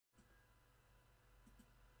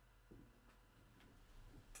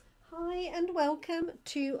Hi and welcome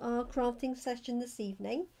to our crafting session this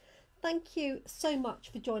evening. Thank you so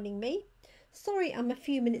much for joining me. Sorry I'm a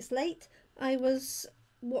few minutes late. I was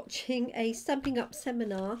watching a Stampin' Up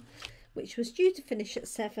seminar which was due to finish at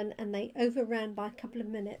 7 and they overran by a couple of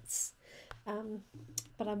minutes.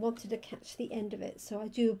 But I wanted to catch the end of it, so I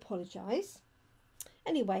do apologise.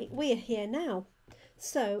 Anyway, we are here now.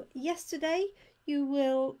 So yesterday you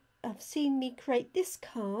will have seen me create this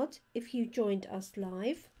card if you joined us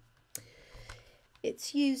live.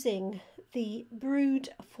 It's using the Brewed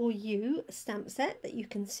For You stamp set that you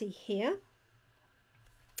can see here,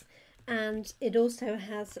 and it also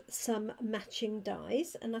has some matching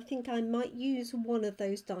dies, and I think I might use one of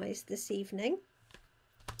those dies this evening.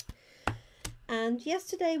 And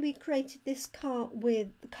yesterday we created this card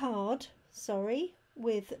with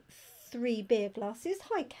 3 beer glasses.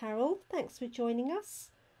 Hi Carol, thanks for joining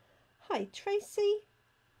us. Hi Tracy,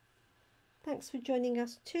 thanks for joining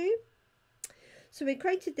us too. So we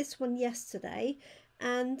created this one yesterday,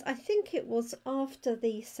 and I think it was after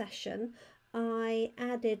the session I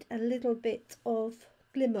added a little bit of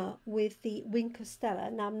glimmer with the Wink of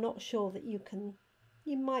Stella. Now I'm not sure that you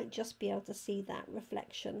might just be able to see that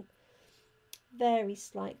reflection very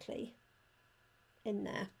slightly in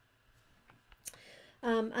there.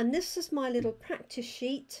 And this is my little practice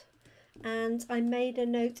sheet, and I made a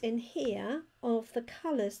note in here of the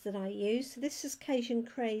colours that I use. So this is Cajun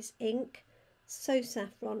Craze ink, So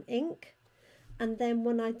Saffron ink, and then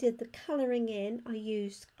when I did the colouring in I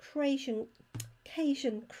used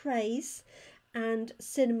Cajun Craze and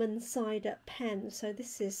Cinnamon Cider pen, so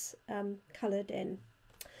this is coloured in.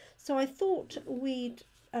 So I thought we'd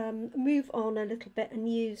move on a little bit and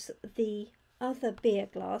use the other beer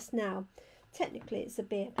glass. Now technically it's a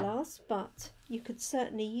beer glass, but you could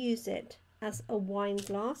certainly use it as a wine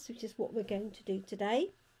glass, which is what we're going to do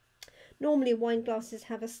today. Normally wine glasses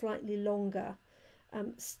have a slightly longer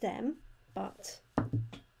stem, but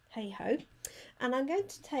hey ho. And I'm going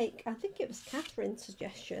to take, I think it was Catherine's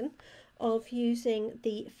suggestion of using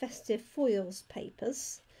the Festive Foils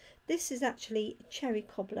papers. This is actually cherry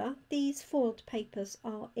cobbler. These foiled papers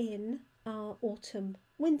are in our autumn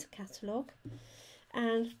winter catalogue,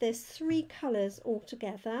 and there's 3 colours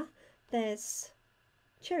altogether. There's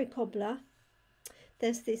cherry cobbler,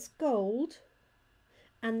 there's this gold,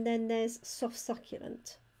 and then there's soft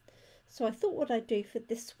succulent. So I thought what I'd do for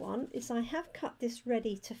this one is I have cut this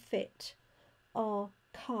ready to fit our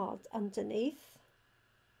card underneath,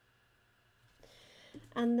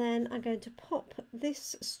 and then I'm going to pop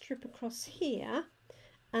this strip across here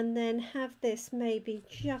and then have this maybe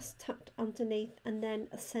just tucked underneath, and then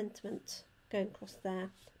a sentiment going across there,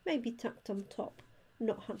 maybe tucked on top,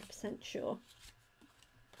 not 100% sure.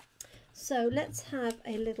 So let's have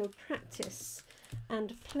a little practice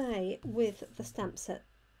and play with the stamp set.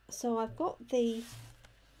 So I've got the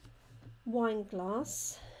wine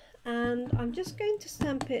glass, and I'm just going to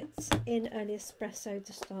stamp it in early espresso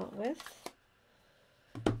to start with,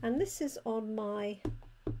 and this is on my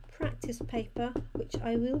practice paper, which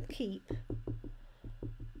I will keep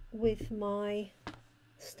with my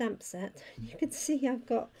stamp set. You can see I've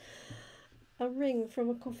got a ring from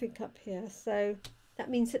a coffee cup here, so that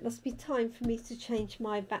means it must be time for me to change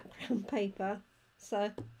my background paper. So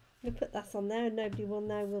I'm going to put that on there and nobody will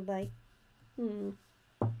know, will they?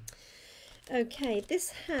 Okay,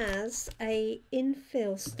 this has a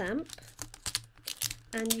infill stamp,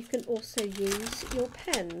 and you can also use your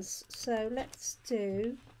pens. So let's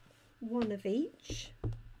do one of each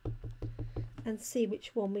and see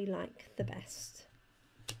which one we like the best.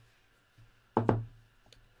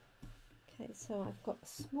 Okay, so I've got a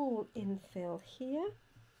small infill here,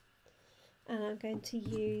 and I'm going to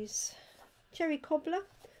use cherry cobbler.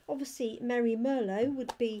 Obviously Merry Merlot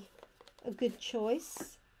would be a good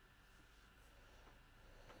choice.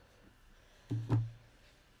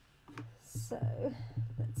 So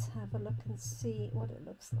let's have a look and see what it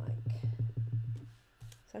looks like.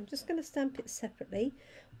 So I'm just going to stamp it separately.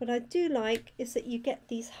 What I do like is that you get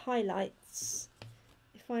these highlights.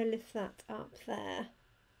 If I lift that up there,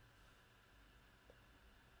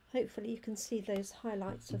 hopefully you can see those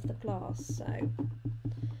highlights of the glass. So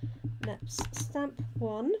let's stamp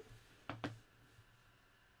one.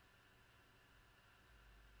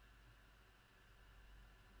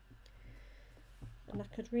 And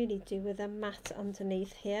I could really do with a matte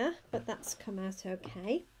underneath here, but that's come out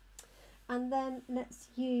okay. And then let's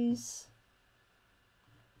use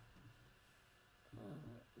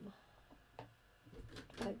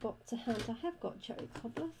I got to hand, I have got cherry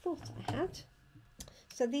cobbler, I thought I had.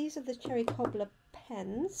 So these are the cherry cobbler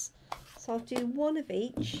pens. So I'll do one of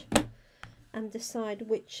each and decide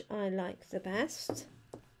which I like the best.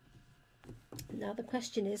 Now the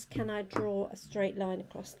question is, can I draw a straight line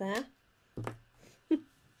across there?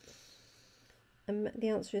 And the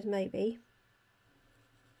answer is maybe.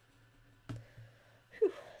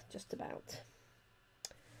 Whew, just about.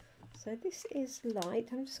 So this is light.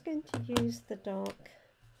 I'm just going to use the dark.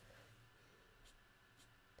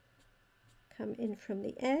 Come in from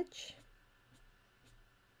the edge.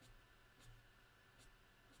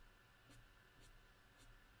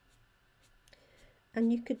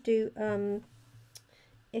 And you could do,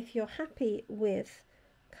 if you're happy with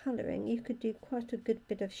colouring, you could do quite a good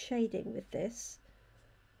bit of shading with this.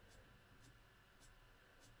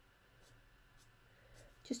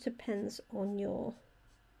 Just depends on your,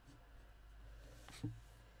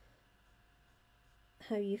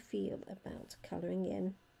 how you feel about colouring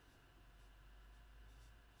in.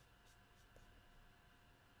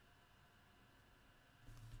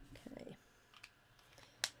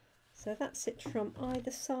 So that's it from either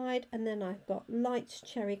side, and then I've got light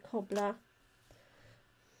cherry cobbler.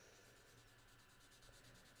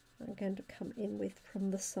 I'm going to come in with from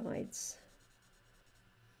the sides.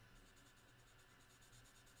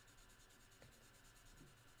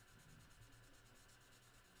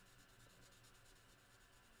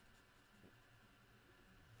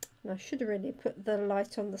 And I should have really put the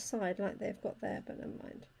light on the side like they've got there, but never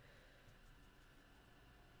mind.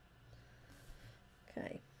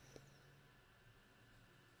 Okay.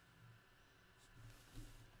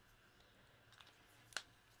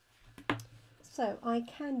 So I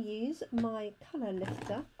can use my colour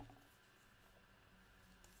lifter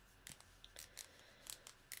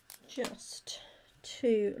just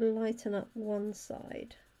to lighten up one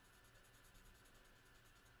side,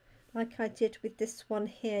 like I did with this one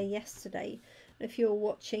here yesterday. If you were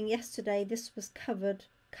watching yesterday, this was coloured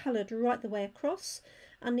right the way across,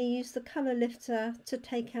 and I used the colour lifter to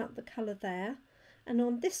take out the colour there, and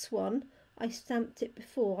on this one I stamped it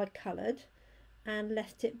before I coloured and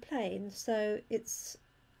left it plain, so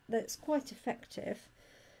that's quite effective.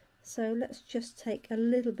 So let's just take a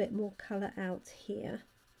little bit more colour out here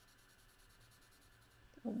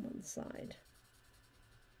on one side.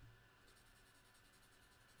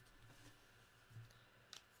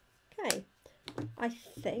 Okay, I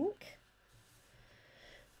think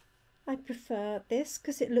I prefer this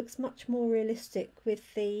because it looks much more realistic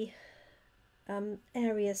with the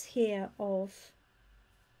areas here of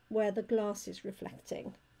where the glass is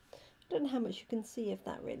reflecting. I don't know how much you can see of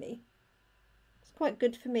that really. It's quite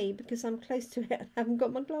good for me because I'm close to it and haven't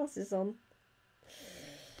got my glasses on.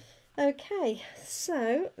 Okay,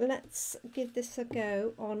 so let's give this a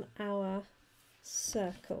go on our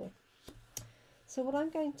circle. So what I'm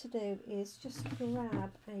going to do is just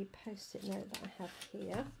grab a post-it note that I have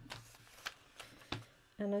here,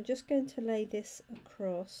 and I'm just going to lay this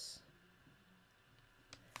across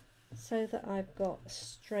so that I've got a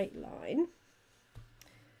straight line,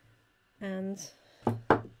 and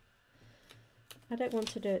I don't want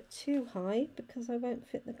to do it too high because I won't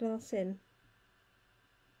fit the glass in.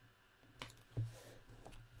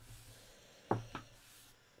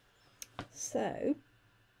 So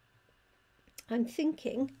I'm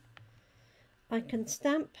thinking I can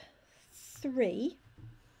stamp 3,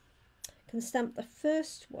 can stamp the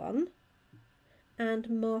first one and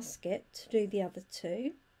mask it to do the other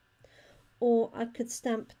 2, or I could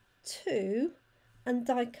stamp 2 and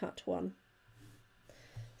die cut 1.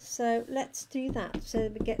 So let's do that so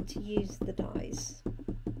we get to use the dies.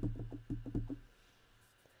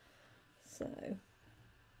 So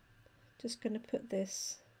just going to put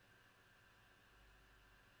this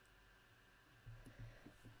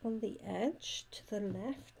on the edge to the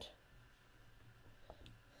left.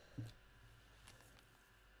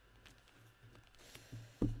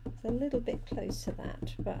 It's a little bit close to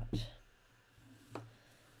that, but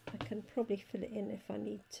I can probably fill it in if I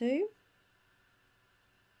need to.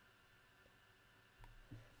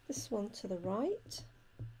 This one to the right.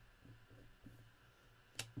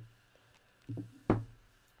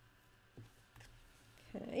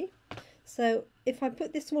 Okay, so if I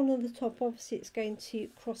put this one on the top, obviously it's going to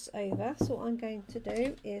cross over, so what I'm going to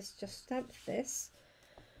do is just stamp this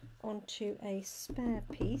onto a spare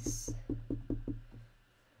piece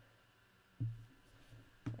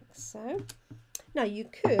like so. Now you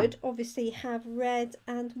could obviously have red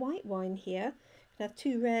and white wine here. You could have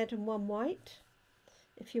 2 red and 1 white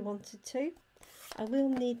if you wanted to. I will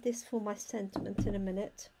need this for my sentiment in a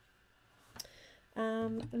minute.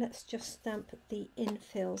 Let's just stamp the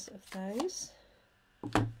infills of those.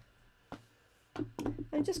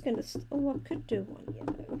 I'm just going to, oh, I could do one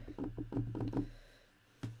yellow.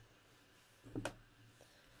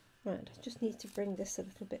 Right, I just need to bring this a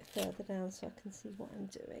little bit further down so I can see what I'm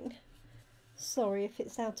doing. Sorry if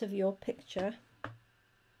it's out of your picture.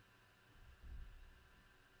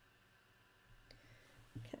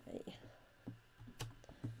 Okay,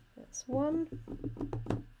 that's one.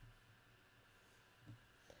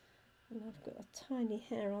 And I've got a tiny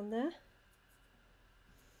hair on there.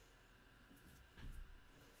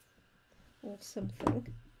 Or something.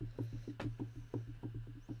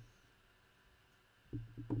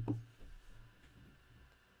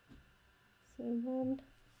 So 1,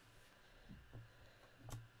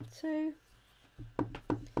 2,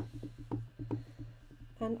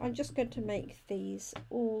 and I'm just going to make these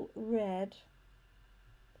all red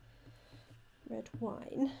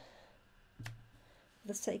wine for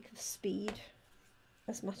the sake of speed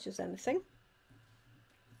as much as anything.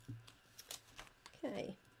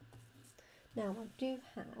 Okay, now I do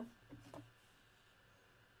have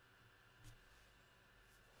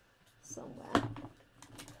somewhere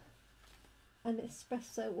an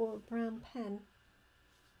espresso or a brown pen.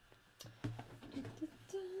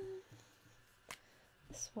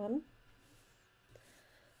 This one.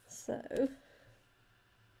 So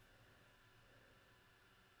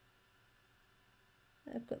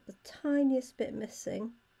I've got the tiniest bit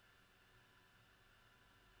missing.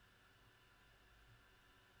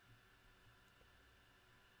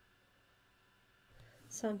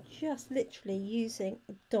 So I'm just literally using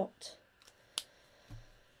a dot.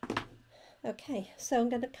 Okay, so I'm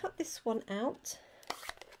going to cut this one out.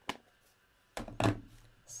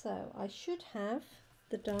 So I should have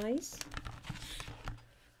the dies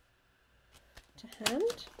to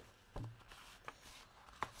hand.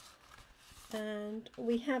 And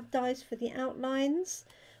we have dies for the outlines.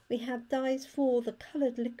 We have dies for the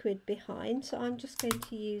coloured liquid behind. So I'm just going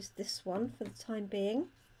to use this one for the time being.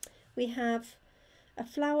 We have a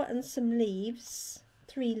flower and some leaves,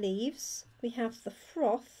 3 leaves. We have the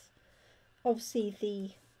froth, obviously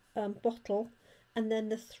the bottle, and then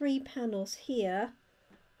the 3 panels here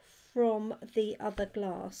from the other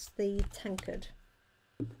glass, the tankard.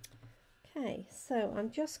 Okay, so I'm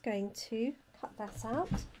just going to cut that out.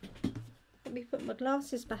 Let me put my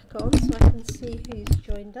glasses back on so I can see who's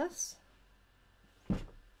joined us.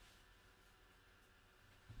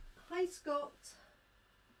 Hi Scott,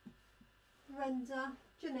 Brenda,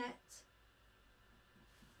 Jeanette.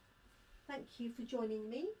 Thank you for joining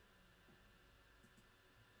me.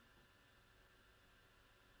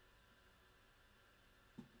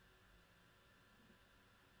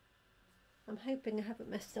 I'm hoping I haven't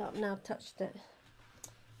messed it up now, I've touched it.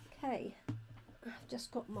 Okay, I've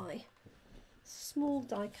just got my small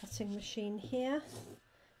die cutting machine here.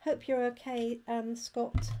 Hope you're okay,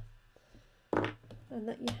 Scott, and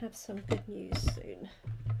that you have some good news soon.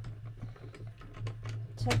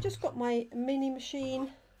 So I've just got my mini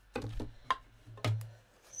machine,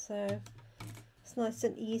 so it's nice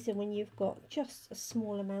and easy when you've got just a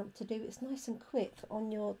small amount to do. It's nice and quick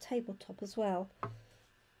on your tabletop as well.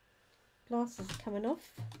 Glasses are coming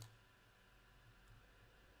off.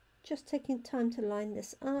 Just taking time to line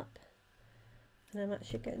this up, and I'm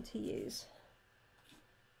actually going to use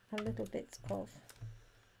a little bit of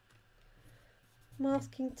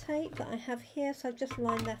masking tape that I have here, so I've just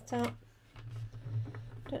lined that up.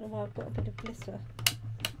 Don't know why I've got a bit of glitter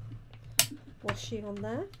washi on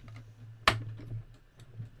there.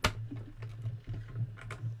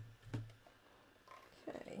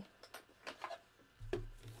 Okay.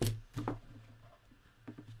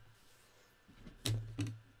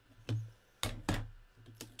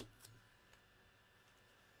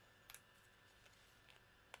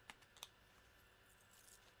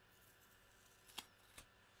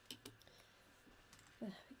 There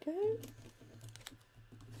we go.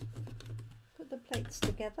 Put the plates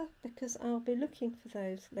together because I'll be looking for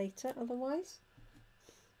those later otherwise.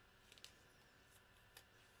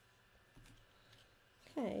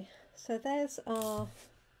 Okay, so there's our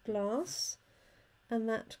glass, and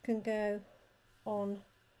that can go on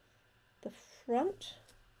the front,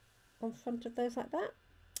 of those like that.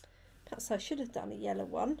 Perhaps I should have done a yellow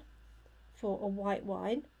one for a white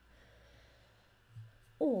wine,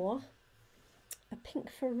 or a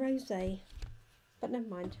pink for rosé, but never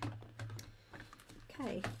mind.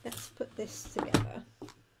 Okay, let's put this together.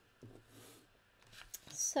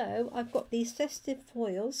 So I've got these festive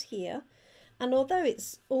foils here, and although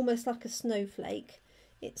it's almost like a snowflake,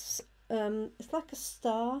 it's like a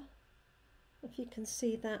star, if you can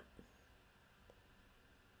see that.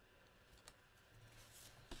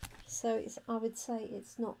 So it's, I would say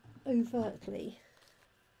it's not overtly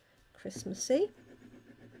Christmassy.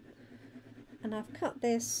 And I've cut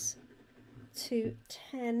this to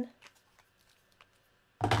 10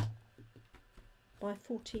 by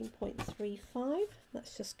 14.35.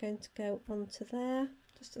 That's just going to go onto there,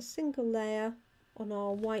 just a single layer on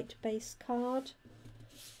our white base card.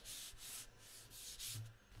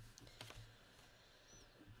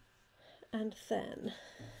 And then,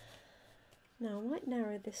 now I might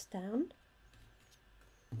narrow this down.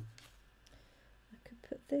 I could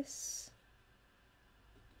put this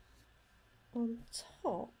on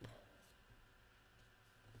top,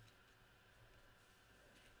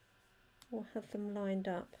 or have them lined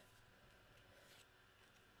up,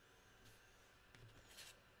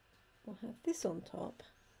 or have this on top,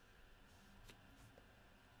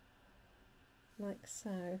 like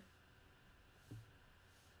so.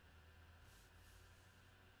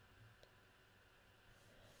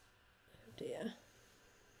 Oh dear,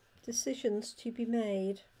 decisions to be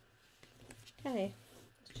made. Okay,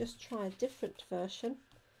 let's just try a different version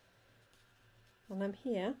while I'm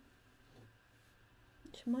here,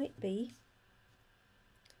 which might be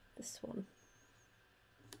this one.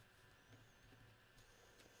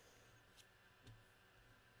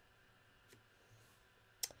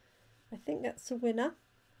 I think that's a winner.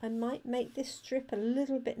 I might make this strip a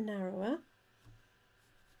little bit narrower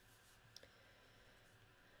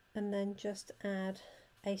and then just add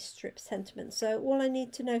a strip sentiment. So all I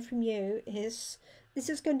need to know from you is, this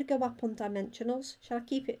is going to go up on dimensionals. Shall I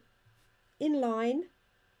keep it in line,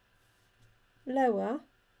 lower?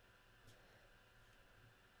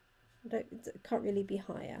 It can't really be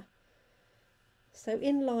higher. So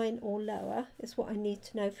in line or lower is what I need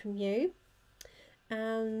to know from you.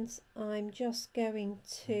 And I'm just going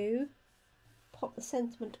to pop the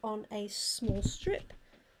sentiment on a small strip.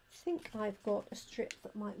 I think I've got a strip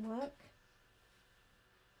that might work.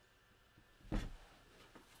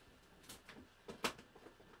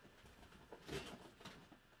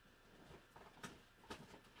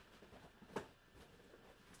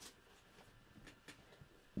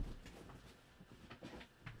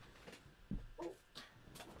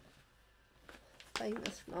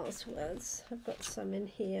 Famous last words. I've got some in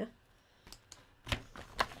here.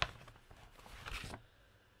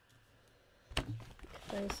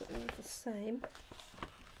 Those are all the same.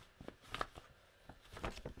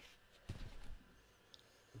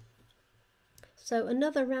 So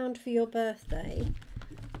another round for your birthday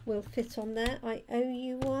will fit on there. I owe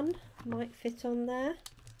you one, might fit on there.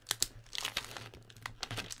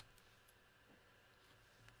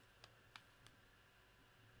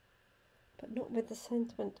 Not with the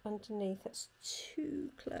sentiment underneath, that's too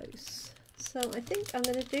close. So I think I'm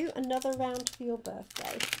going to do another round for your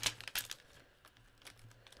birthday.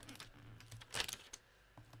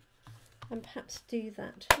 And perhaps do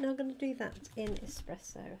that. No, I'm going to do that in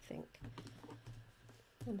Espresso, I think.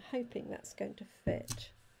 I'm hoping that's going to fit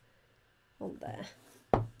on there.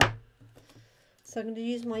 So I'm going to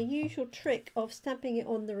use my usual trick of stamping it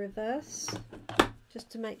on the reverse,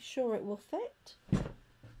 just to make sure it will fit.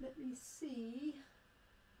 Let me see.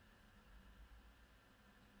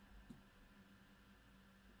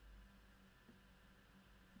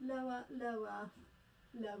 Lower, lower,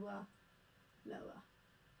 lower, lower.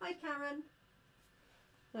 Hi, Karen.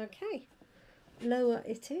 Okay, lower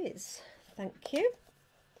it is. Thank you.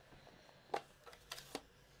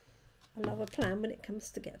 I love a plan when it comes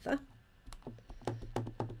together.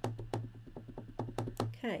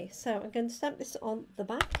 Okay, so I'm going to stamp this on the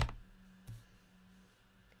back,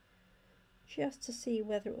 just to see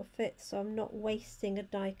whether it will fit, so I'm not wasting a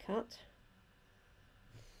die cut.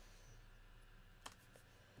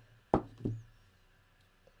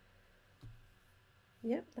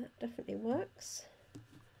 Yep, that definitely works.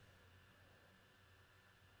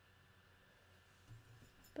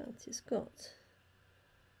 But it's got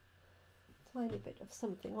a tiny bit of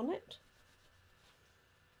something on it.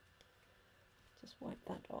 Just wipe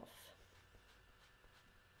that off.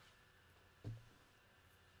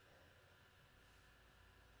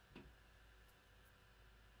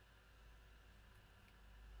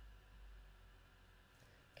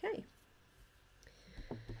 Okay,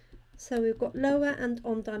 so we've got lower and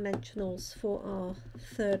on dimensionals for our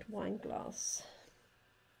third wine glass.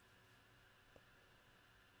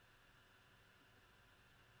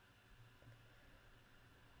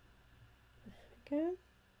 There we go.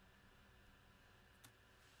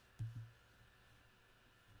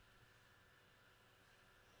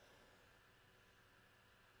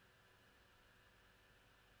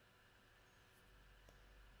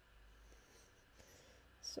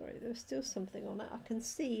 Sorry, there's still something on it. I can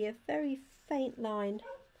see a very faint line.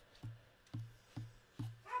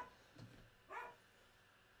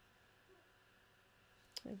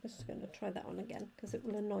 I'm just going to try that one again because it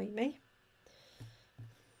will annoy me.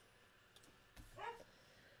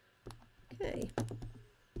 Okay,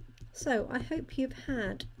 so I hope you've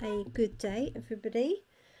had a good day, everybody.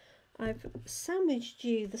 I've sandwiched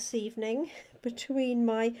you this evening between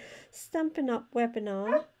my Stampin' Up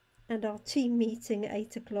webinar and our team meeting at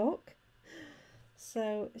 8 o'clock.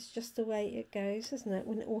 So it's just the way it goes, isn't it,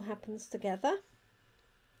 when it all happens together.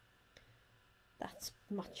 That's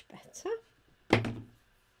much better.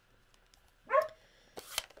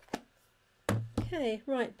 Okay,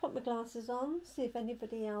 right, pop my glasses on, see if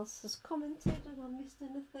anybody else has commented and I missed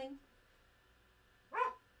anything.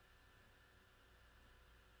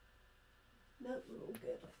 No, we're all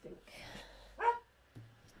good, I think.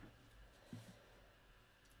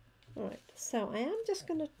 Right, so I am just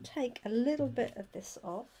going to take a little bit of this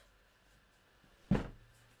off.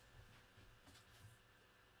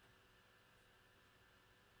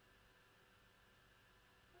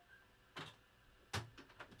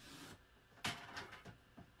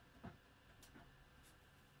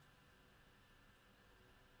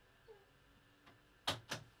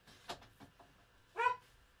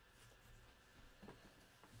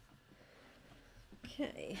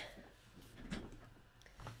 Okay,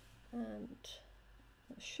 and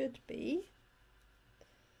it should be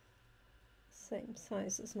the same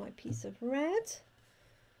size as my piece of red.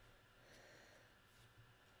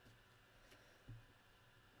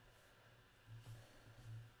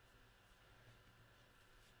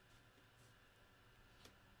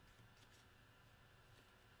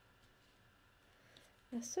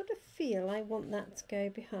 I sort of feel I want that to go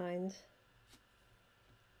behind,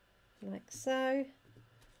 like so.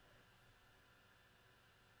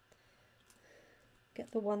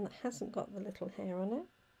 Get the one that hasn't got the little hair on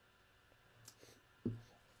it.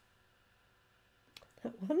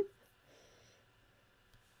 That one.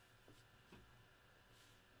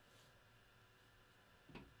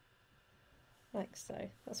 Like so.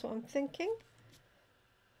 That's what I'm thinking.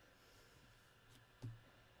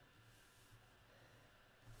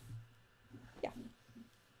 Yeah.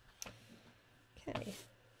 Okay.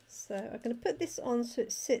 So I'm going to put this on so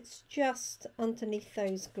it sits just underneath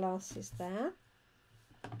those glasses there.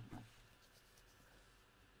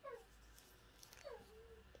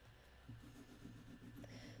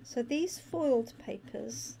 So these foiled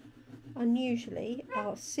papers unusually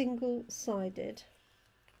are single-sided.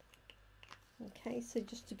 Okay, so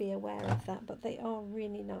just to be aware of that, but they are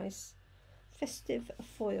really nice. Festive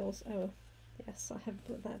Foils. Oh, yes, I haven't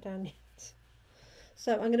put that down yet.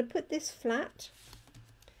 So I'm going to put this flat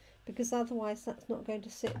because otherwise that's not going to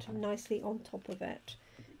sit nicely on top of it.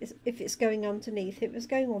 If it's going underneath, if it was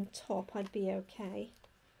going on top, I'd be okay.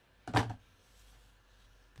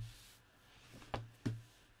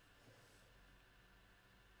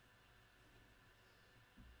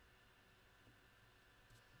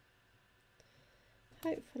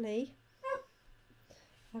 Hopefully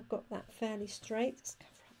I've got that fairly straight. Let's cover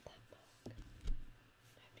up that mark.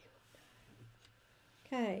 Nobody will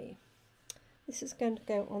know. Okay, this is going to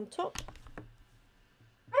go on top.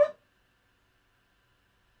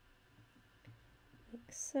 Like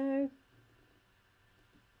so.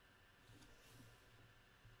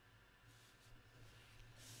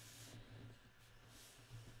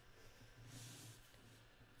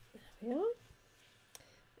 There we are.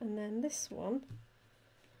 And then this one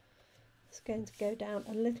is going to go down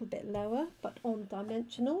a little bit lower, but on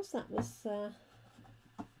dimensionals. That was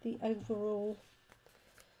the overall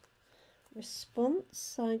response.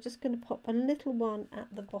 So I'm just going to pop a little one at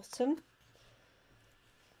the bottom,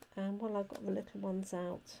 and while I've got the little ones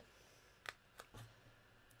out,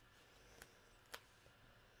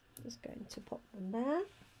 just going to pop them there.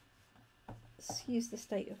 Excuse the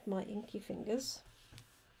state of my inky fingers.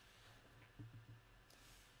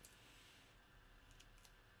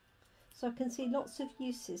 So I can see lots of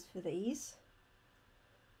uses for these.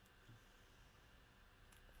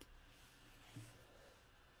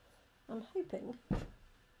 I'm hoping that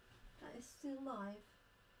it's still live.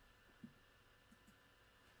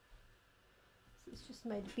 So it's just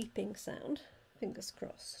made a beeping sound. Fingers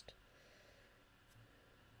crossed.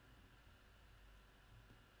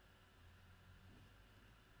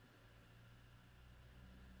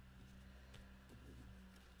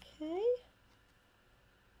 Okay.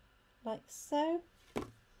 Like so,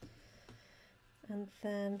 and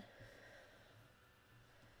then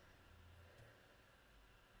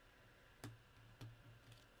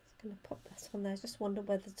just going to pop that on there. I just wonder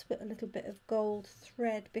whether to put a little bit of gold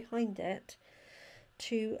thread behind it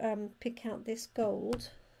to pick out this gold,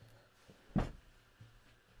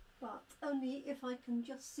 but only if I can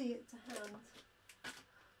just see it to hand.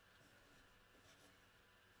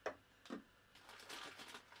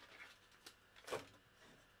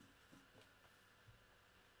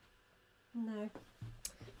 No,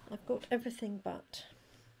 I've got everything but.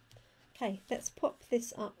 Okay, let's pop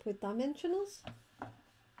this up with dimensionals.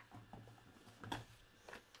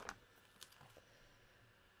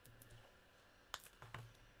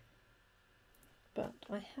 But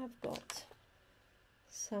I have got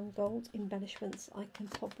some gold embellishments I can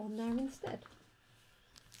pop on there instead.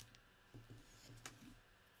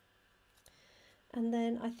 And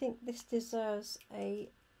then I think this deserves a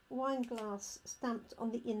wine glass stamped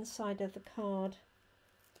on the inside of the card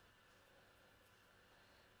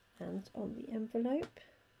and on the envelope.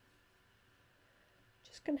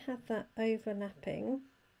 Just going to have that overlapping,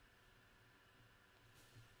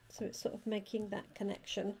 so it's sort of making that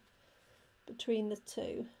connection between the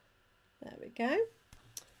two. There we go.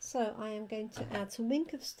 So I am going to add some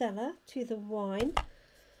Wink of Stella to the wine.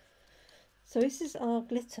 So this is our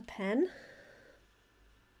glitter pen,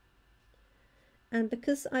 and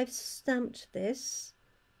because I've stamped this,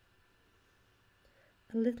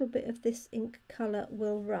 a little bit of this ink colour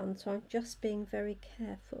will run, so I'm just being very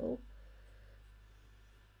careful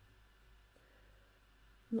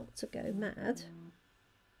not to go mad.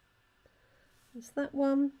 There's that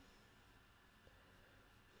one,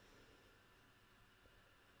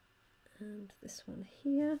 and this one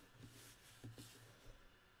here.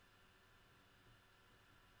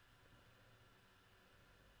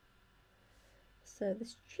 So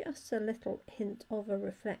there's just a little hint of a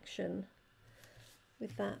reflection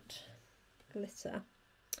with that glitter.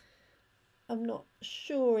 I'm not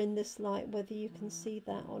sure in this light whether you can see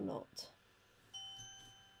that or not.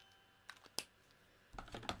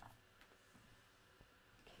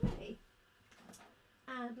 Okay,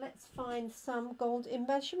 and let's find some gold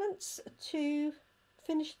embellishments to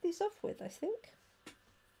finish these off with, I think.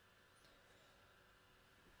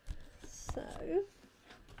 So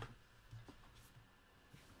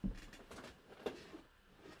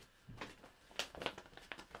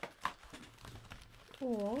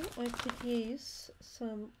or I could use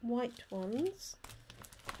some white ones.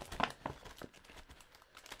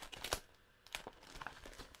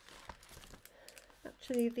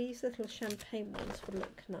 Actually, these little champagne ones would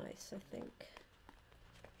look nice, I think.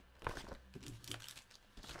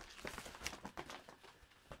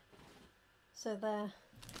 So they're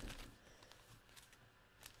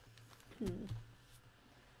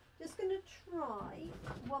just going to try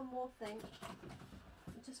one more thing.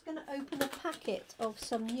 I'm just going to open a packet of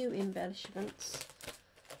some new embellishments.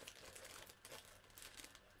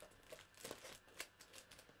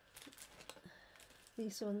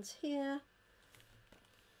 These ones here.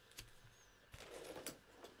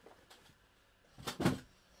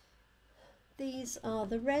 These are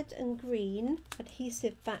the red and green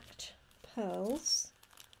adhesive backed pearls.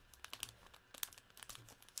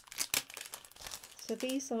 So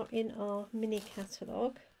these are in our mini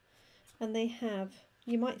catalogue, and they have,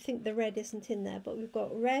 you might think the red isn't in there, but we've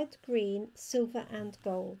got red, green, silver and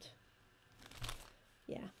gold.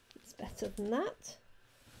 Yeah, it's better than that.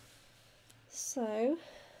 So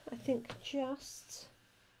I think just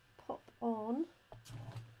pop on,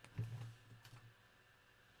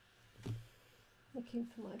 looking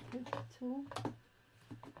for my poker tool.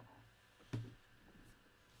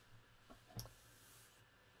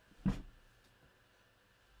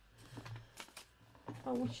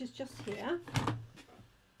 Oh, which is just here.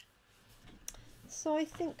 So I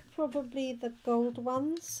think probably the gold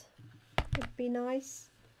ones would be nice.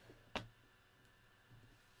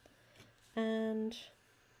 And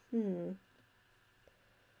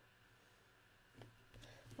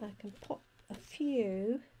I can pop a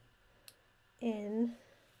few in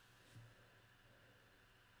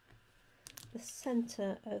the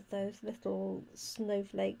centre of those little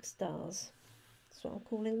snowflake stars. That's what I'm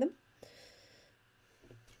calling them.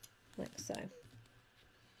 Like so.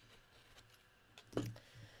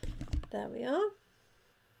 There we are.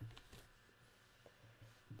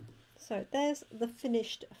 So there's the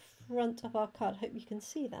finished front of our card. Hope you can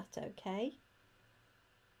see that okay.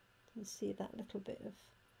 You can see that little bit of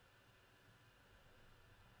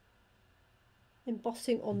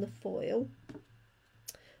embossing on the foil.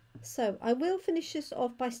 So I will finish this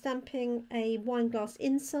off by stamping a wine glass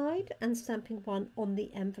inside and stamping one on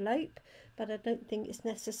the envelope, but I don't think it's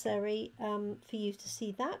necessary for you to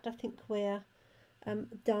see that. I think we're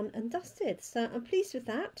done and dusted, so I'm pleased with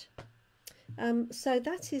that. So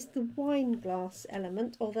that is the wine glass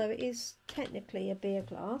element, although it is technically a beer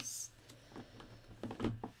glass,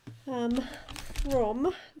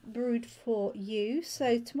 from Brewed For You.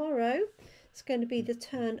 So tomorrow it's going to be the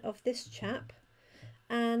turn of this chap,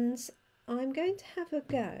 and I'm going to have a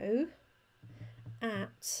go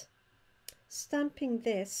at stamping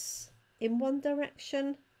this in one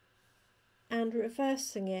direction and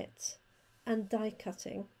reversing it and die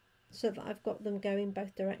cutting so that I've got them going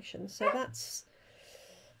both directions. So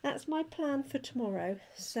that's my plan for tomorrow.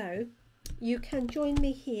 So you can join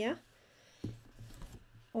me here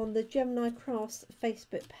on the Jemini Crafts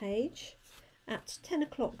Facebook page at 10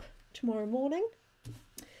 o'clock tomorrow morning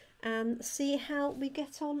and see how we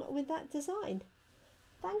get on with that design.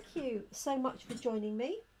 Thank you so much for joining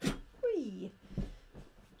me. Whee!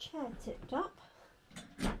 Chair tipped up.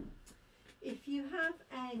 If you have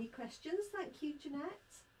any questions, thank you, Jeanette.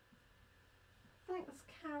 Thanks,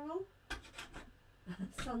 Carol.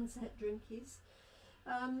 Sunset Drinkies.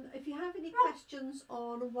 If you have any questions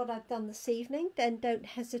on what I've done this evening, then don't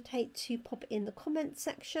hesitate to pop it in the comments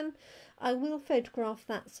section. I will photograph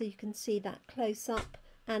that so you can see that close up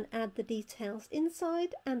and add the details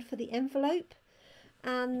inside and for the envelope.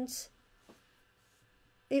 And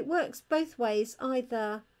it works both ways,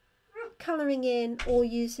 either colouring in or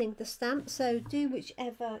using the stamp, so do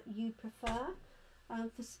whichever you prefer.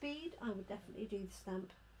 For speed, I would definitely do the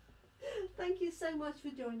stamp. Thank you so much for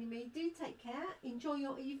joining me. Do take care, enjoy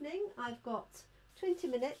your evening. I've got 20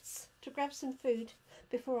 minutes to grab some food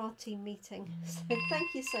before our team meeting, so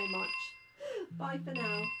thank you so much. Bye for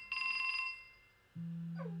now.